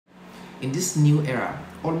In this new era,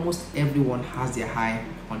 almost everyone has their eye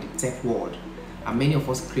on the tech world, and many of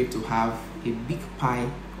us crave to have a big pie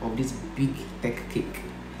of this big tech cake,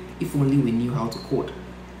 if only we knew how to code.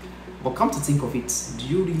 But come to think of it, do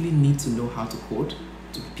you really need to know how to code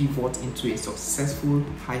to pivot into a successful,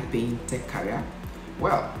 high-paying tech career?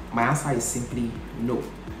 Well, my answer is simply no.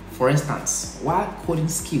 For instance, while coding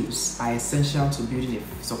skills are essential to building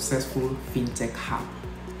a successful fintech app,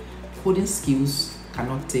 coding skills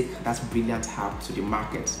cannot take that brilliant app to the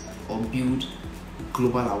market or build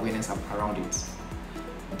global awareness around it.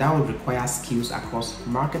 That would require skills across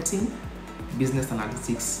marketing, business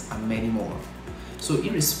analytics, and many more. So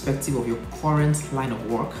irrespective of your current line of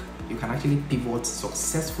work, you can actually pivot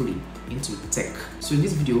successfully into tech. So in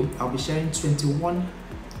this video, I'll be sharing 21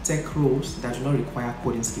 tech roles that do not require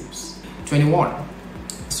coding skills. 21.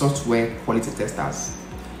 Software quality testers.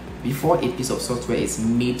 Before a piece of software is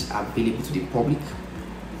made available to the public,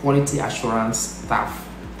 quality assurance staff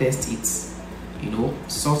test it.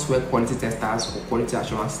 Software quality testers or quality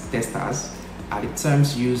assurance testers are the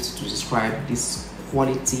terms used to describe this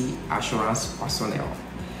quality assurance personnel.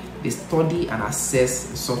 They study and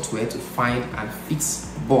assess software to find and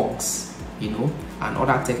fix bugs, and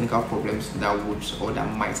other technical problems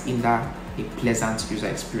that might hinder a pleasant user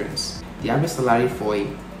experience. The average salary for a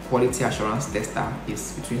quality assurance tester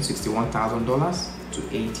is between $61,000 to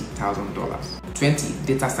 $80,000. 20.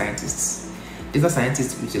 Data scientists. Data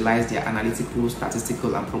scientists utilize their analytical,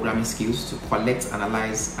 statistical, and programming skills to collect,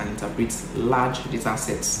 analyze, and interpret large data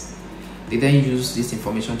sets. They then use this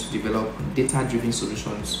information to develop data-driven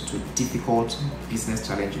solutions to difficult business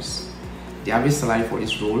challenges. The average salary for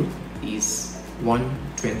this role is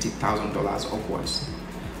 $120,000 upwards.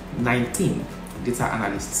 19. Data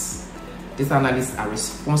analysts. Data analysts are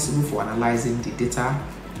responsible for analyzing the data,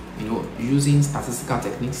 using statistical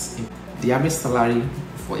techniques. The average salary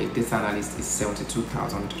for a data analyst is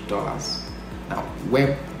 $72,000. Now,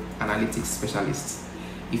 web analytics specialist.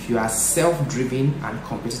 If you are self-driven and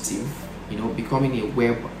competitive, becoming a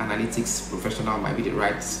web analytics professional might be the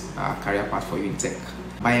right career path for you in tech.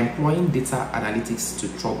 By employing data analytics to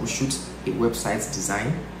troubleshoot a website's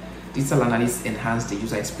design, digital analysts enhance the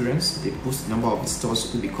user experience. They boost the number of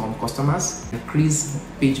visitors who become customers, increase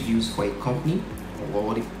page views for a company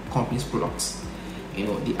or the company's products.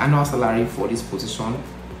 The annual salary for this position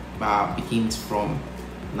begins from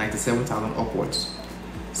 $97,000 upwards.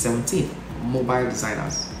 17. Mobile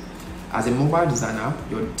designers. As a mobile designer,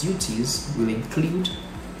 your duties will include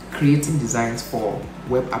creating designs for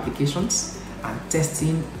web applications and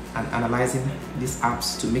testing and analyzing these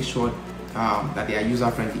apps to make sure that they are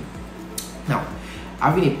user-friendly. Now,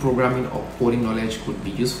 having a programming or coding knowledge could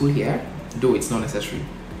be useful here, though it's not necessary.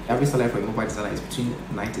 The average salary for a mobile designer is between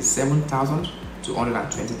 $97,000 to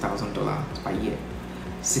 $120,000 per year.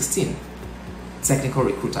 16. Technical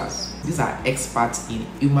recruiters. These are experts in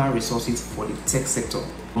human resources for the tech sector.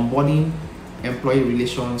 Onboarding, employee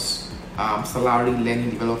relations, salary, learning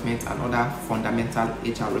development, and other fundamental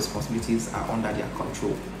HR responsibilities are under their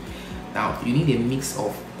control. Now, you need a mix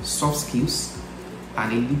of soft skills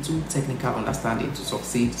and a little technical understanding to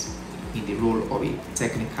succeed in the role of a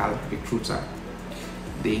technical recruiter.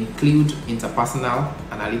 They include interpersonal,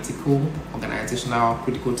 analytical, organizational,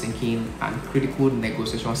 critical thinking, and critical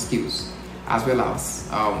negotiation skills, as well as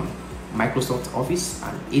Microsoft Office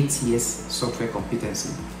and ATS software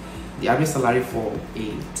competency. The average salary for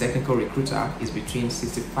a technical recruiter is between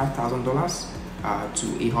 $65,000 to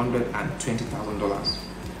 $120,000.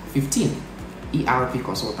 15. ERP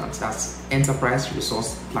consultants, that's enterprise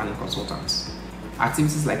resource planning consultants.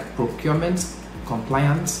 Activities like procurement,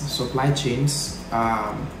 compliance, supply chains,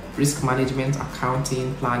 risk management,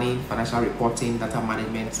 accounting, planning, financial reporting, data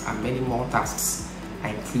management, and many more tasks are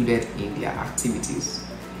included in their activities.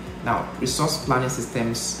 Now, resource planning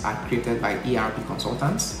systems are created by ERP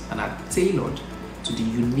consultants and are tailored to the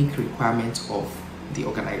unique requirements of the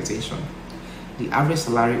organization. The average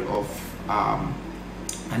salary of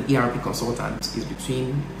an ERP consultant is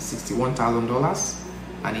between $61,000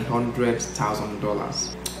 and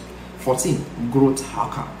 $100,000. 14. Growth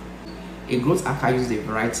hacker. A growth hacker uses a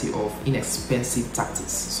variety of inexpensive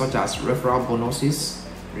tactics such as referral bonuses,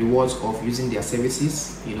 rewards of using their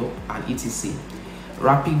services, and etc.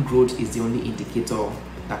 Rapid growth is the only indicator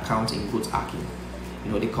that counts in growth hacking.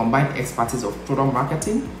 They combine expertise of product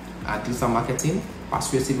marketing and digital marketing,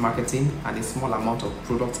 persuasive marketing, and a small amount of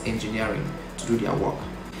product engineering to do their work.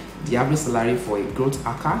 The average salary for a growth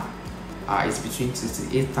hacker is between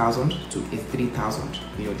 $68,000 to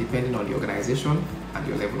 $83,000, depending on the organization and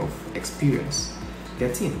your level of experience.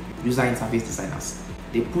 13. User interface designers.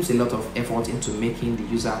 They put a lot of effort into making the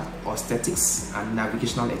user aesthetics and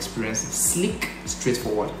navigational experience sleek,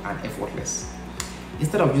 straightforward, and effortless.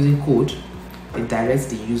 Instead of using code, it directs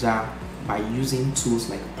the user by using tools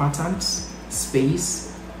like patterns,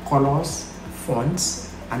 space, colors,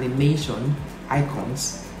 fonts, animation,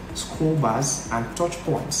 icons, scroll bars, and touch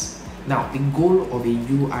points. Now, the goal of a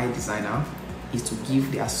UI designer is to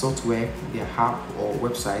give their software, their app, or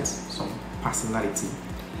website some personality.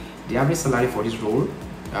 The average salary for this role,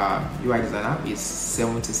 UI designer, is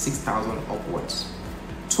 76,000 upwards.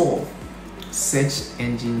 12. Search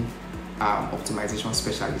engine optimization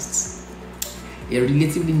specialists. A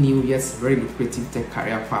relatively new yet very lucrative tech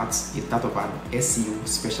career path is that of an SEO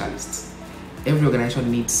specialist. Every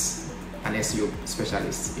organization needs an SEO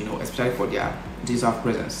specialist, especially for their digital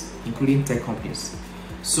presence, including tech companies.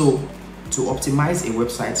 So, to optimize a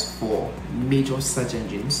website for major search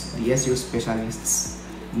engines, the SEO specialists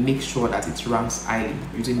make sure that it ranks highly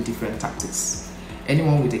using different tactics.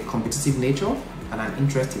 Anyone with a competitive nature and an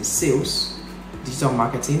interest in sales, digital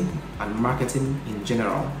marketing, and marketing in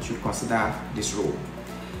general should consider this role.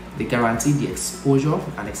 They guarantee the exposure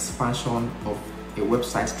and expansion of a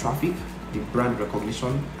website's traffic, the brand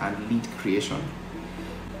recognition, and lead creation.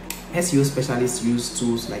 SEO specialists use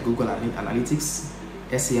tools like Google Analytics,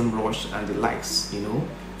 SEMrush, and the likes,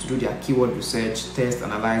 to do their keyword research, test,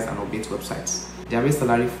 analyze, and update websites. The average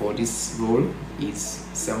salary for this role is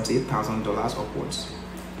 $78,000 upwards.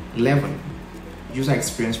 11. User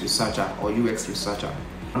experience researcher or UX researcher.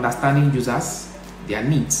 Understanding users, their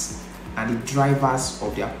needs, and the drivers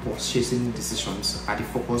of their purchasing decisions are the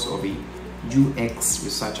focus of a UX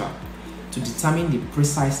researcher. To determine the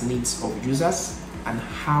precise needs of users and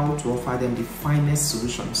how to offer them the finest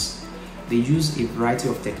solutions, they use a variety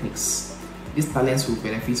of techniques. These talents will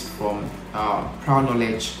benefit from prior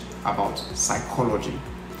knowledge about psychology.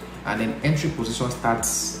 And then entry position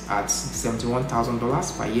starts at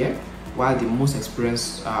 $71,000 per year, while the most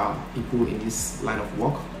experienced people in this line of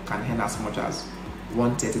work can earn as much as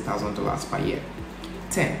 $130,000 per year.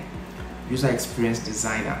 10. User experience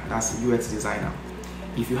designer, that's UX designer.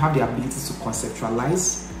 If you have the ability to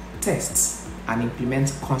conceptualize, test, and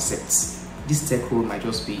implement concepts, this tech role might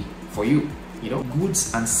just be for you.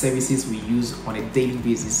 Goods and services we use on a daily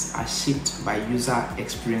basis are shaped by user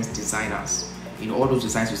experience designers. All those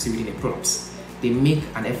designs you see within the products. They make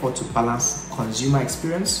an effort to balance consumer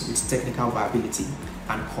experience with technical viability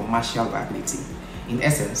and commercial viability. In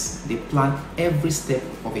essence, they plan every step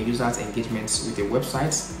of a user's engagement with a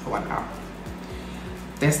website or an app.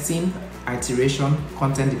 Testing, iteration,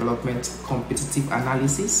 content development, competitive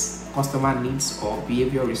analysis, customer needs, or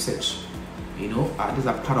behavior research. These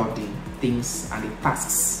are part of the things and the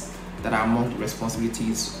tasks that are among the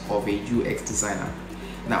responsibilities of a UX designer.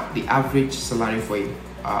 Now, the average salary for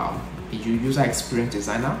a user experience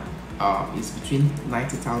designer is between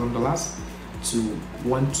 $90,000 to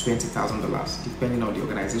 $120,000, depending on the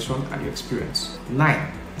organization and your experience.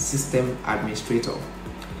 9. System administrator.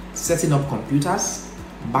 Setting up computers,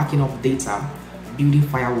 backing up data, building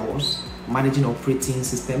firewalls, managing operating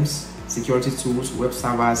systems, security tools, web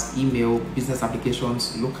servers, email, business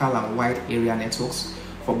applications, local and wide area networks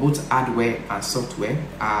for both hardware and software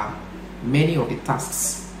are many of the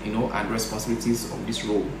tasks, and responsibilities of this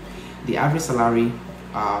role. The average salary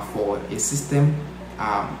for a system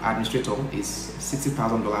administrator is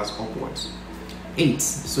 $60,000 upwards. 8.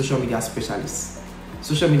 Social media specialists.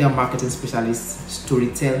 Social media marketing specialists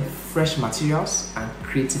storytell fresh materials and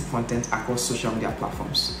creative content across social media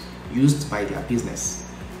platforms used by their business,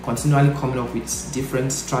 continually coming up with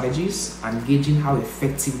different strategies and gauging how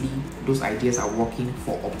effectively those ideas are working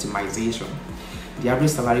for optimization. The average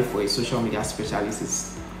salary for a social media specialist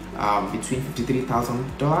is between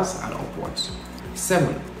 $53,000 and upwards.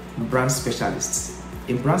 7. Brand specialists.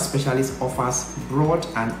 A brand specialist offers broad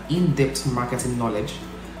and in-depth marketing knowledge,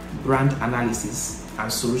 brand analysis,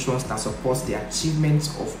 and solutions that support the achievement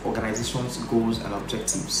of organizations' goals and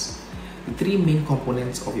objectives. The three main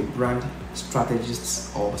components of a brand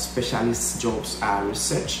strategist or specialist's jobs are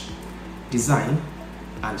research, design,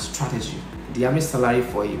 and strategy. The average salary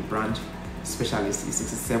for a brand specialist is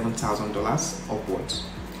 $67,000 upwards.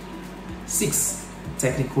 6.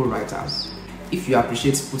 Technical writers. If you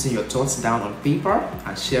appreciate putting your thoughts down on paper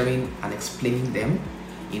and sharing and explaining them,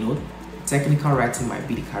 technical writing might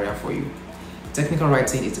be the career for you. Technical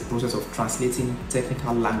writing is the process of translating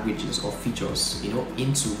technical languages or features,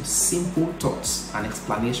 into simple thoughts and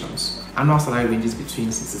explanations. Annual salary ranges between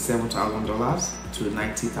 $67,000 to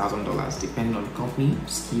 $90,000, depending on the company,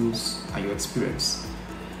 skills, and your experience.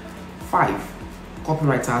 5.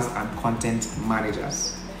 Copywriters and content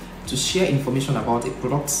managers. to share information about a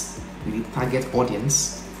product with the target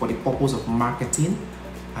audience for the purpose of marketing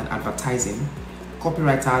and advertising.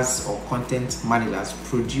 Copywriters or content managers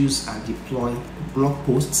produce and deploy blog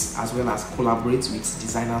posts as well as collaborate with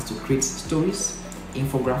designers to create stories,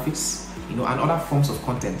 infographics, and other forms of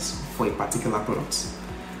content for a particular product.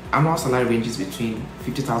 Annual salary ranges between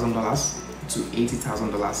 $50,000 to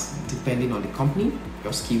 $80,000 depending on the company,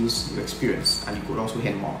 your skills, your experience, and you could also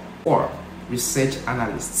earn more. 4. Research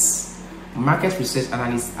analysts. Market research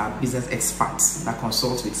analysts are business experts that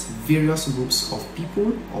consult with various groups of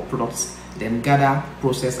people or products, then gather,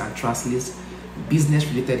 process, and translate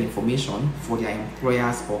business-related information for their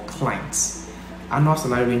employers or clients. Annual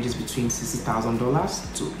salary ranges between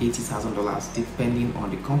 $60,000 to $80,000 depending on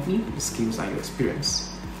the company, the skills, and your experience.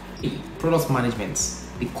 Product management.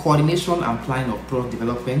 The coordination and planning of product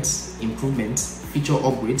development, improvements, feature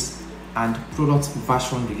upgrades, and product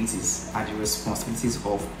version releases are the responsibilities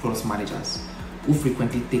of product managers, who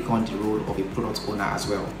frequently take on the role of a product owner as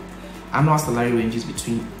well. Annual salary ranges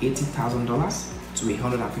between $80,000 to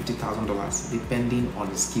 $150,000 depending on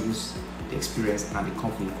the skills, the experience, and the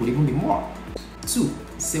company. It could even be more. 2.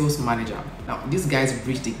 Sales manager. Now, these guys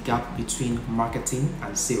bridge the gap between marketing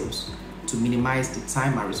and sales to minimize the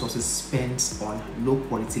time and resources spent on low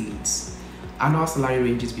quality leads. Annual salary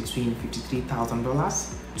ranges between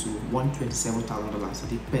 $53,000 to $127,000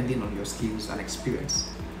 depending on your skills and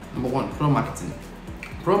experience. Number 1. Product marketing.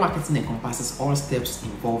 Product marketing encompasses all steps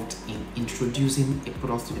involved in introducing a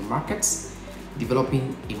product to the market,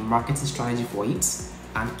 developing a marketing strategy for it,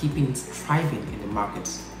 and keeping it thriving in the market.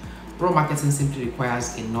 Product marketing simply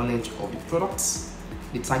requires a knowledge of the products,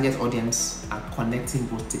 the target audience, and connecting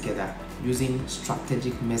both together using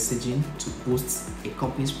strategic messaging to boost a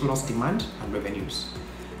company's product demand and revenues.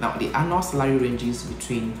 Now, the annual salary ranges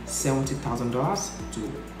between $70,000 to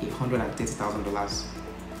 $130,000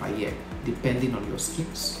 per year, depending on your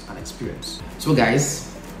skills and experience. So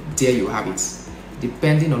guys, there you have it.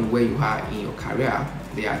 Depending on where you are in your career,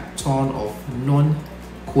 there are a ton of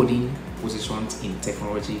non-coding positions in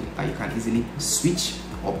technology that you can easily switch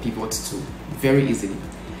or pivot to very easily.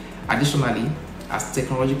 Additionally, as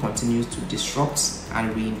technology continues to disrupt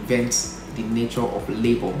and reinvent the nature of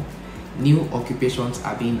labor, new occupations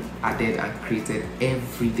are being added and created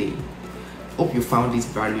every day. Hope you found this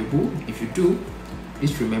valuable. If you do,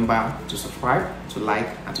 please remember to subscribe, to like,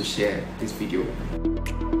 and to share this video.